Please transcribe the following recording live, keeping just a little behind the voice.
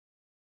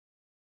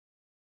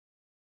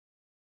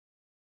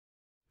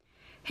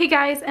Hey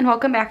guys, and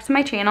welcome back to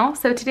my channel.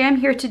 So today I'm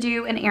here to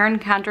do an Erin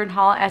Condren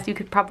haul, as you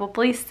could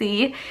probably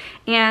see,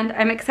 and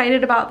I'm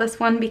excited about this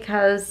one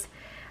because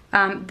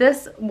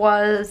this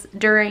was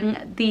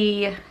during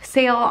the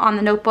sale on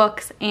the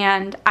notebooks,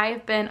 and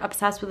I've been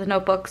obsessed with the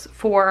notebooks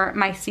for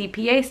my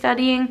CPA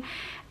studying,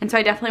 and so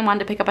I definitely wanted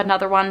to pick up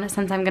another one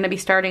since I'm going to be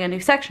starting a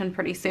new section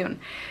pretty soon.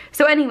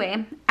 So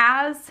anyway,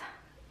 as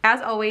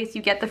always,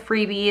 you get the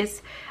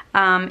freebies.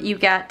 You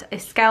get a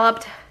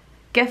scalloped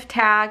gift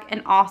tag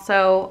and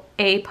also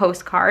a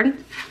postcard.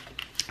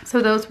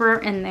 So those were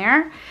in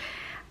there.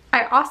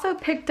 I also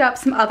picked up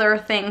some other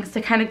things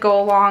to kind of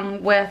go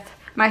along with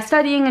my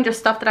studying and just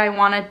stuff that I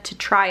wanted to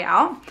try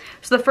out.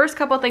 So the first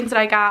couple of things that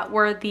I got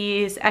were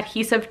these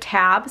adhesive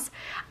tabs.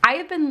 I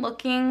have been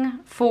looking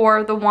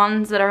for the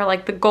ones that are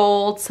like the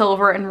gold,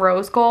 silver, and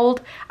rose gold.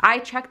 I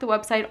check the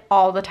website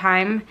all the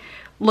time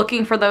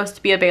looking for those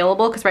to be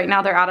available because right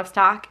now they're out of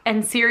stock,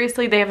 and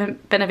seriously, they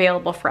haven't been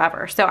available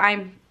forever. So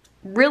I'm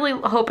really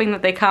hoping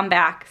that they come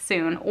back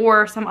soon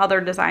or some other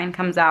design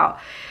comes out.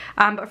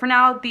 But for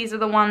now, these are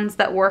the ones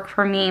that work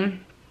for me.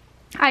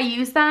 I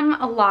use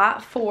them a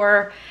lot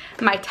for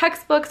my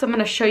textbooks. I'm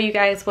going to show you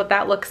guys what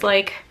that looks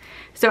like.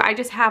 So I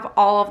just have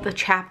all of the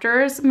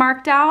chapters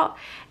marked out,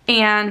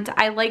 and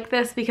I like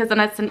this because then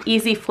it's an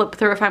easy flip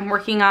through. If I'm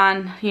working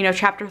on, you know,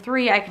 chapter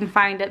 3, I can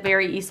find it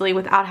very easily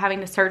without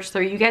having to search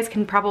through. You guys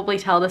can probably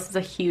tell this is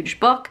a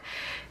huge book.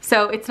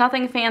 So it's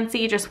nothing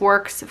fancy, just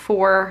works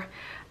for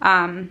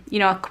you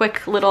know, a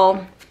quick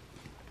little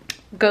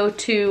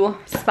go-to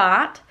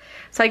spot.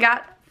 So I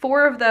got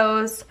 4 of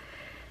those.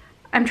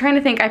 I'm trying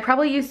to think, I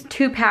probably used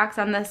 2 packs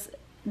on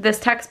this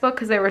textbook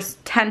because there was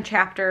 10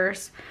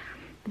 chapters,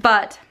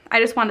 but I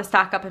just wanted to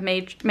stock up and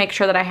make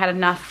sure that I had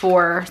enough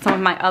for some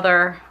of my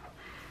other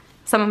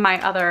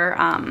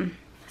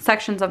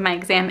sections of my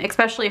exam,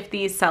 especially if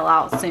these sell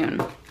out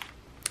soon.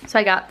 So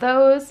I got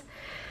those.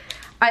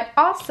 I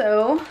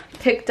also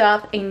picked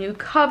up a new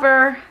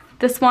cover.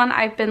 This one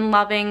I've been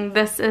loving.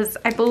 This is,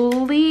 I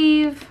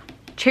believe,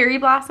 Cherry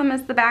Blossom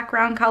is the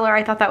background color.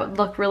 I thought that would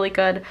look really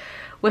good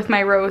with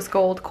my rose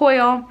gold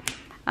coil.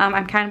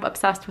 I'm kind of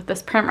obsessed with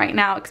this print right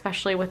now,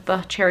 especially with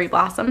the Cherry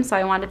Blossom, so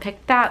I wanted to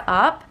pick that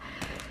up.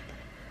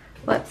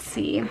 Let's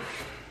see.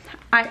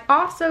 I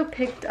also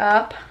picked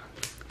up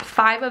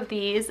 5 of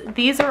these.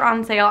 These are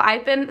on sale.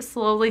 I've been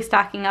slowly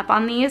stocking up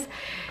on these.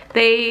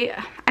 I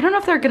don't know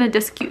if they're gonna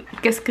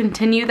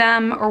discontinue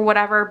them or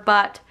whatever,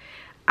 but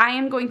I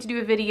am going to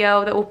do a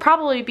video that will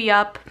probably be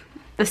up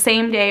the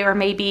same day or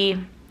maybe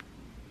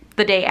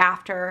the day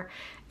after,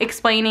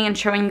 explaining and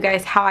showing you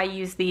guys how I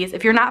use these.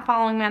 If you're not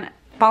following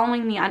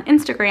me on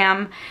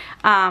Instagram,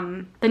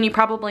 then you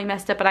probably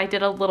missed it, but I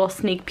did a little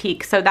sneak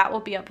peek, so that will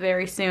be up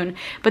very soon.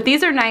 But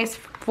these are nice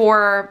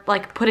for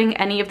like putting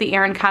any of the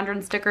Erin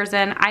Condren stickers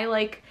in. I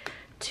like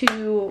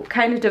to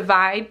kind of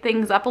divide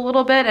things up a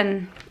little bit,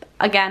 and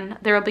again,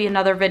 there will be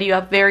another video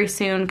up very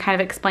soon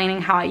kind of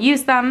explaining how I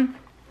use them.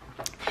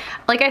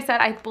 Like I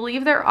said, I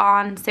believe they're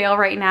on sale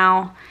right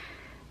now.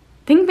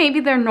 I think maybe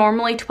they're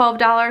normally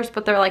 $12,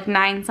 but they're like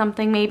 9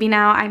 something maybe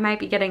now. I might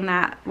be getting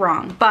that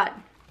wrong, but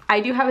I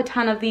do have a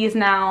ton of these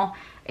now,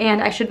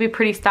 and I should be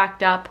pretty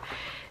stocked up.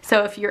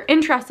 So if you're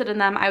interested in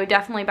them, I would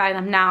definitely buy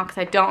them now because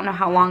I don't know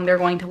how long they're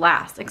going to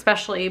last,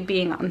 especially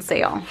being on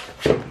sale.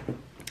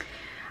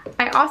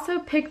 I also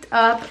picked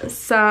up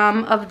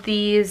some of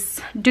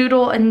these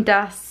Doodle and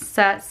Dust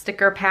set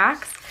sticker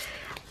packs.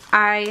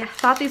 I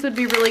thought these would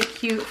be really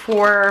cute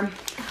for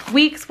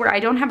weeks where I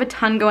don't have a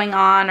ton going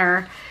on,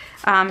 or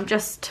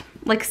just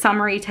like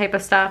summary type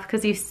of stuff,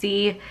 because you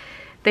see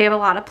they have a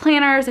lot of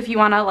planners. If you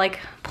want to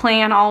like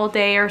plan all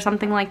day or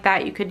something like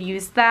that, you could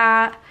use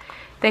that.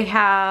 They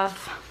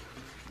have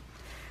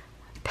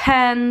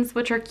pens,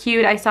 which are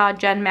cute. I saw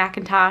Jen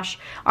McIntosh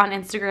on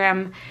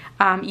Instagram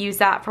use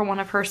that for one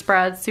of her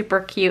spreads. Super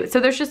cute. So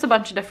there's just a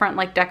bunch of different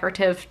like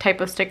decorative type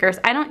of stickers.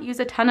 I don't use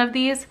a ton of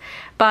these,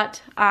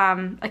 but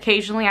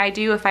occasionally I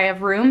do if I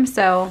have room,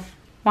 so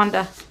wanted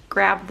to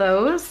grab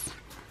those.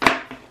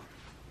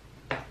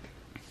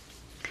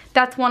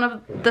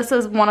 This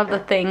is one of the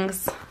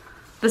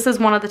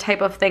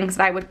type of things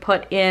that I would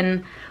put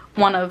in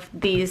one of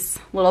these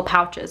little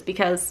pouches,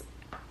 because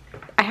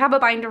I have a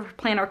binder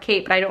planner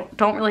cape, but I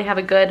don't really have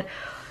a good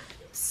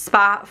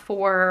spot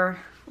for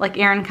like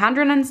Erin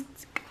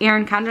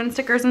Condren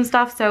stickers and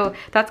stuff, so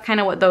that's kind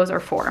of what those are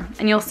for.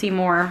 And you'll see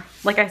more.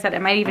 Like I said,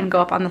 it might even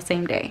go up on the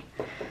same day.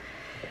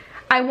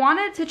 I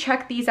wanted to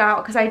check these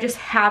out because I just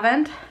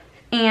haven't,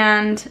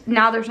 and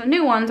now there's a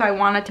new one, so I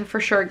wanted to for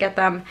sure get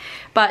them.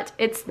 But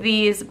it's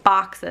these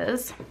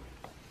boxes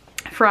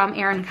from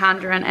Erin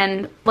Condren,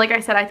 and like I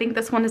said, I think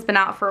this one has been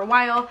out for a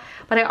while,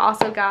 but I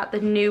also got the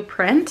new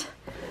print,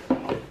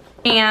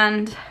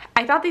 and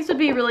I thought these would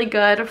be really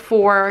good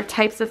for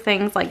types of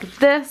things like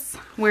this,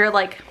 where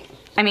like,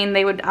 I mean,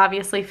 they would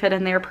obviously fit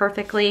in there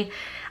perfectly.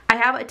 I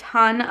have a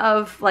ton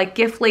of like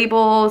gift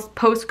labels,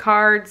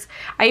 postcards.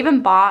 I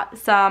even bought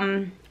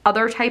some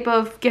other type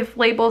of gift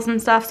labels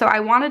and stuff, so I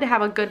wanted to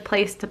have a good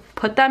place to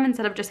put them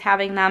instead of just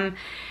having them,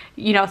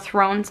 you know,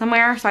 thrown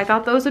somewhere. So I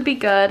thought those would be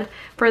good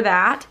for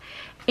that.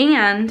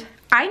 And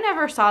I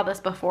never saw this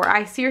before.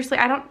 I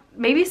don't,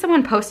 maybe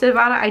someone posted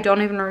about it, I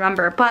don't even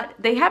remember, but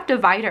they have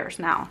dividers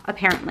now,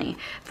 apparently,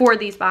 for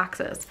these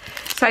boxes.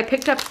 So I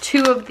picked up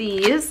 2 of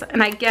these,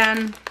 and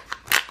again,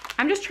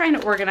 I'm just trying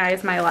to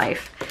organize my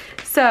life.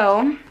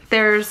 So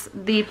there's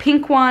the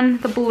pink one,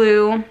 the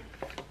blue,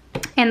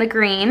 and the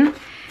green.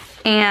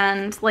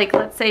 And like,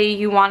 let's say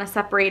you want to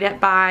separate it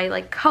by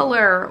like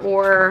color,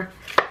 or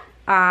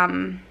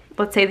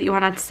let's say that you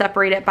want to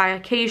separate it by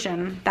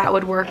occasion. That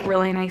would work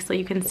really nicely.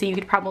 You can see you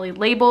could probably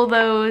label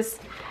those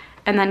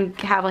and then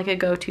have like a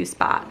go-to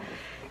spot.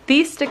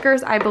 These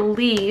stickers, I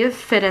believe,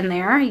 fit in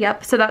there.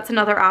 Yep, so that's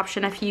another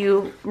option. If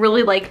you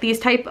really like these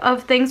type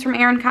of things from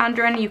Erin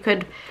Condren, you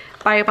could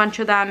buy a bunch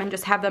of them and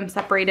just have them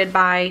separated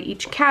by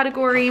each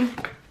category.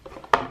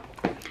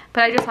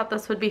 But I just thought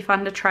this would be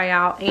fun to try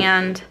out,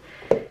 and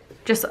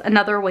just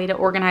another way to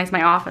organize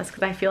my office,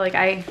 because I feel like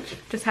I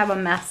just have a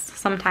mess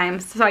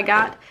sometimes. So I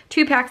got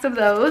 2 packs of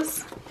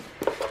those.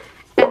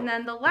 And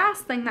then the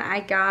last thing that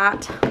I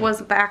got was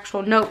the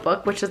actual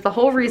notebook, which is the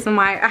whole reason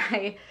why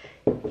I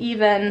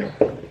even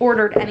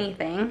ordered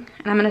anything.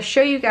 And I'm going to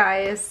show you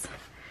guys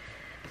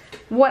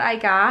what I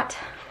got.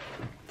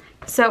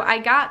 So I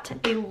got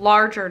a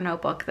larger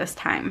notebook this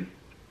time.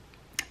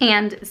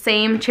 And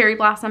same cherry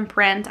blossom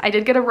print. I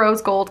did get a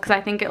rose gold because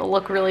I think it'll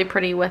look really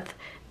pretty with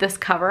this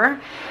cover.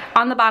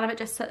 On the bottom it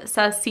just says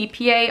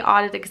CPA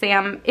audit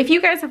exam. If you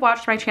guys have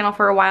watched my channel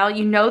for a while,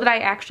 you know that I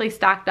actually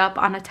stocked up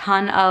on a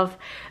ton of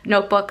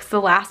notebooks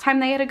the last time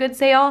they had a good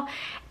sale.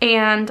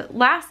 And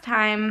last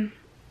time,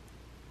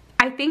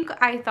 I think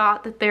I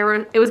thought that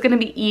it was going to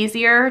be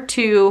easier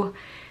to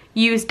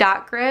use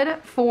dot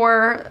grid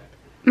for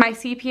my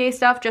CPA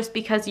stuff, just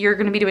because you're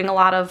going to be doing a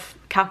lot of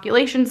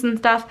calculations and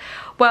stuff.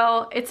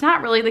 Well, it's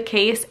not really the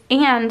case,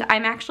 and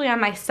I'm actually on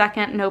my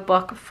 2nd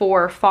notebook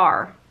for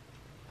FAR,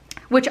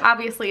 which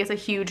obviously is a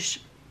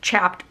huge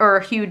chapter or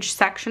a huge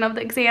section of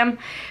the exam,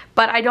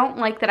 but I don't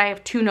like that I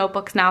have 2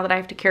 notebooks now that I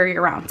have to carry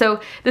around. So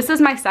this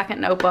is my 2nd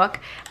notebook,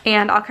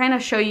 and I'll kind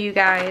of show you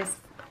guys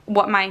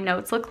what my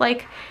notes look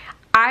like.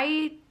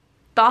 I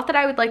thought that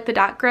I would like the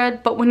dot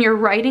grid, but when you're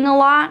writing a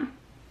lot,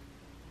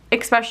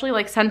 especially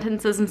like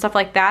sentences and stuff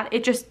like that,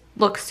 it just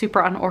looks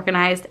super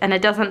unorganized, and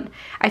it doesn't,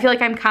 I feel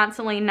like I'm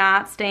constantly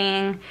not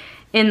staying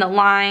in the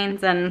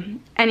lines.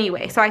 And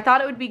anyway, so I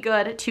thought it would be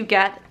good to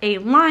get a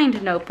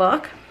lined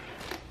notebook.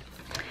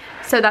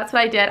 So that's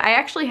what I did. I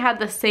actually had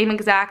the same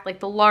exact, like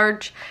the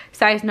large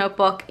size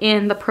notebook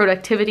in the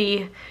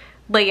productivity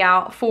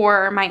layout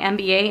for my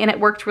MBA, and it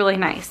worked really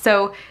nice.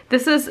 So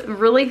this is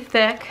really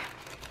thick,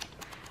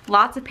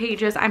 lots of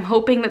pages. I'm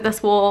hoping that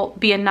this will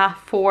be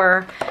enough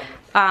for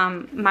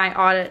my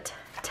audit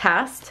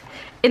test.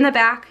 In the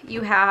back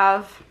you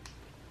have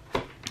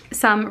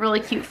some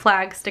really cute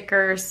flag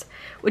stickers,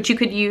 which you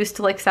could use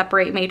to like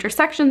separate major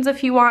sections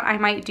if you want. I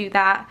might do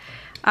that.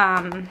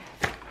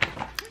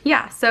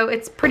 Yeah, so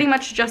it's pretty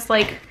much just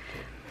like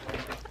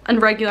a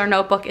regular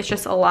notebook. It's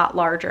just a lot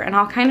larger, and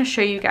I'll kind of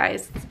show you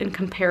guys in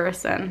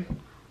comparison.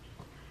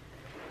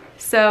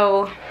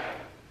 So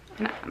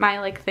my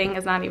like thing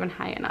is not even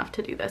high enough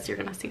to do this. You're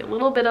gonna see a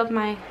little bit of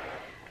my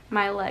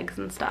legs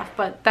and stuff,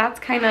 but that's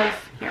kind of,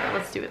 here,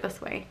 let's do it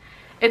this way.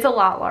 It's a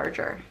lot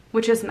larger,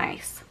 which is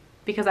nice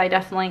because I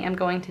definitely am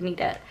going to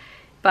need it,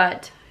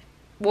 but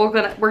we're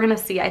gonna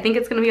see. I think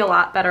it's gonna be a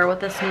lot better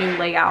with this new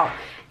layout,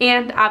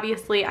 and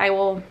obviously I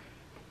will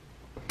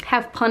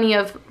have plenty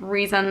of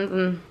reasons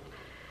and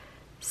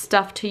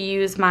stuff to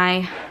use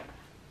the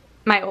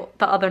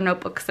other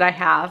notebooks that I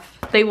have.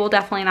 They will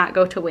definitely not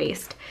go to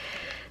waste.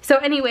 So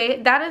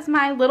anyway, that is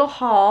my little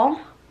haul.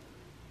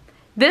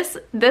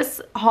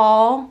 This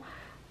haul,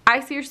 I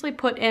seriously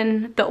put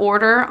in the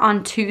order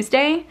on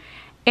Tuesday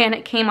and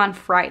it came on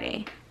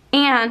Friday.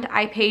 And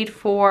I paid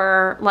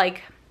for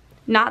like,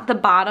 not the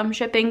bottom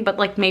shipping, but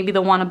like maybe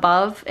the one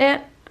above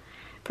it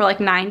for like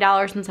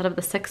 $9 instead of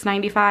the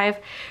 $6.95.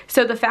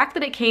 So the fact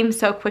that it came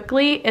so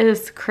quickly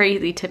is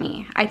crazy to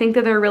me. I think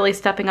that they're really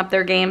stepping up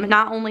their game,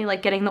 not only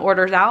like getting the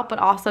orders out, but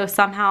also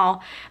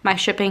somehow my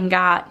shipping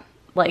got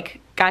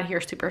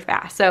here super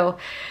fast. So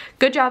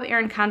good job,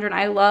 Erin Condren.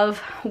 I love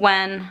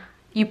when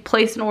you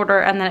place an order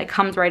and then it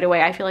comes right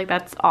away. I feel like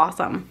that's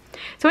awesome.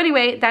 So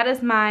anyway, that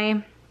is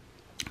my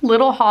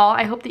little haul.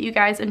 I hope that you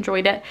guys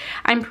enjoyed it.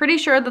 I'm pretty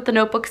sure that the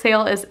notebook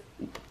sale is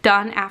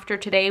done after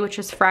today, which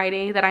is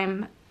Friday that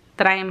I'm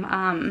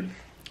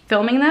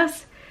filming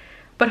this.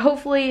 But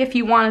hopefully if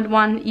you wanted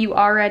one, you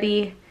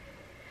already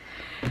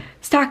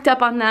stocked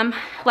up on them.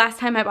 Last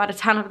time I bought a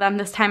ton of them.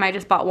 This time I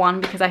just bought one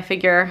because I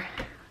figure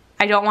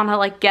I don't want to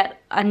like get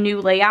a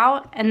new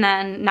layout and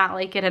then not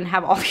like it and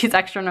have all these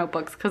extra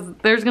notebooks, because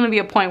there's going to be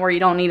a point where you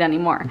don't need any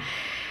more.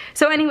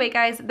 So anyway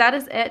guys, that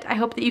is it. I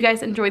hope that you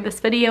guys enjoyed this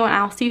video, and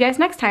I'll see you guys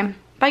next time.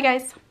 Bye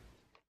guys.